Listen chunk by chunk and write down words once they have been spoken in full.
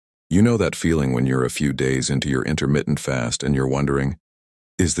You know that feeling when you're a few days into your intermittent fast and you're wondering,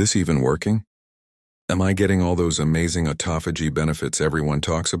 is this even working? Am I getting all those amazing autophagy benefits everyone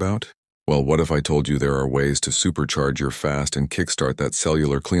talks about? Well, what if I told you there are ways to supercharge your fast and kickstart that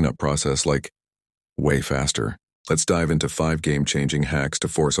cellular cleanup process like way faster? Let's dive into 5 game-changing hacks to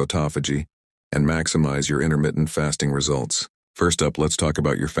force autophagy and maximize your intermittent fasting results. First up, let's talk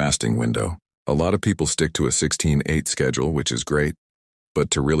about your fasting window. A lot of people stick to a 16-8 schedule, which is great. But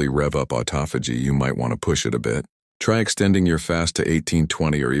to really rev up autophagy, you might want to push it a bit. Try extending your fast to 18,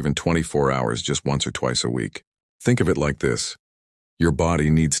 20, or even 24 hours just once or twice a week. Think of it like this. Your body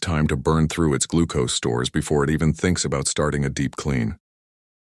needs time to burn through its glucose stores before it even thinks about starting a deep clean.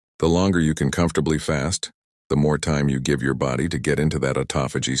 The longer you can comfortably fast, the more time you give your body to get into that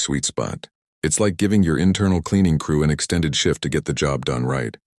autophagy sweet spot. It's like giving your internal cleaning crew an extended shift to get the job done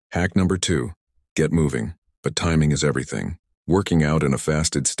right. Hack number 2. Get moving. But timing is everything. Working out in a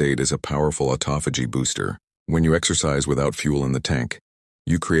fasted state is a powerful autophagy booster. When you exercise without fuel in the tank,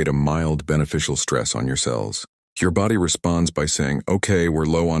 you create a mild beneficial stress on your cells. Your body responds by saying, okay, we're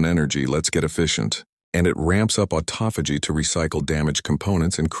low on energy, let's get efficient. And it ramps up autophagy to recycle damaged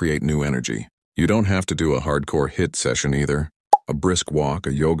components and create new energy. You don't have to do a hardcore HIIT session either. A brisk walk,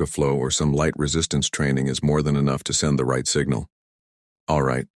 a yoga flow, or some light resistance training is more than enough to send the right signal. All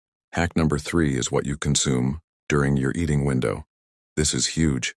right, hack number 3 is what you consume during your eating window. This is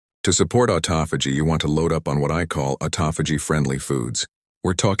huge. To support autophagy, you want to load up on what I call autophagy-friendly foods.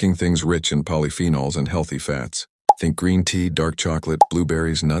 We're talking things rich in polyphenols and healthy fats. Think green tea, dark chocolate,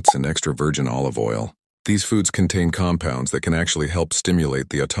 blueberries, nuts, and extra virgin olive oil. These foods contain compounds that can actually help stimulate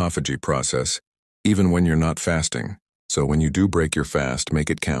the autophagy process, even when you're not fasting. So when you do break your fast, make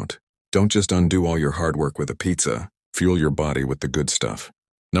it count. Don't just undo all your hard work with a pizza. Fuel your body with the good stuff.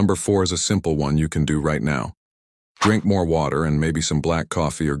 Number 4 is a simple one you can do right now. Drink more water and maybe some black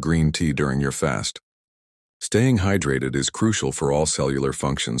coffee or green tea during your fast. Staying hydrated is crucial for all cellular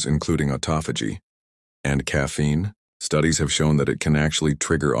functions, including autophagy. And caffeine? Studies have shown that it can actually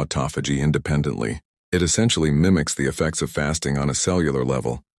trigger autophagy independently. It essentially mimics the effects of fasting on a cellular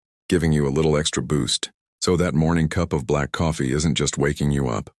level, giving you a little extra boost. So that morning cup of black coffee isn't just waking you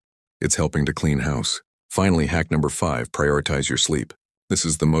up. It's helping to clean house. Finally, hack number 5, prioritize your sleep. This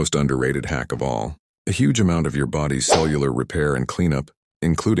is the most underrated hack of all. A huge amount of your body's cellular repair and cleanup,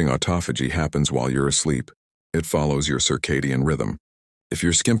 including autophagy, happens while you're asleep. It follows your circadian rhythm. If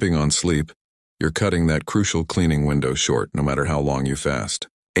you're skimping on sleep, you're cutting that crucial cleaning window short no matter how long you fast.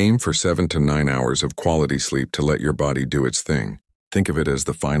 Aim for 7 to 9 hours of quality sleep to let your body do its thing. Think of it as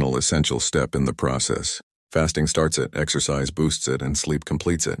the final essential step in the process. Fasting starts it, exercise boosts it, and sleep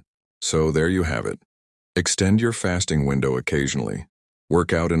completes it. So there you have it. Extend your fasting window occasionally.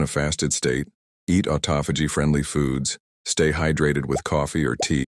 Work out in a fasted state. Eat autophagy-friendly foods, stay hydrated with coffee or tea,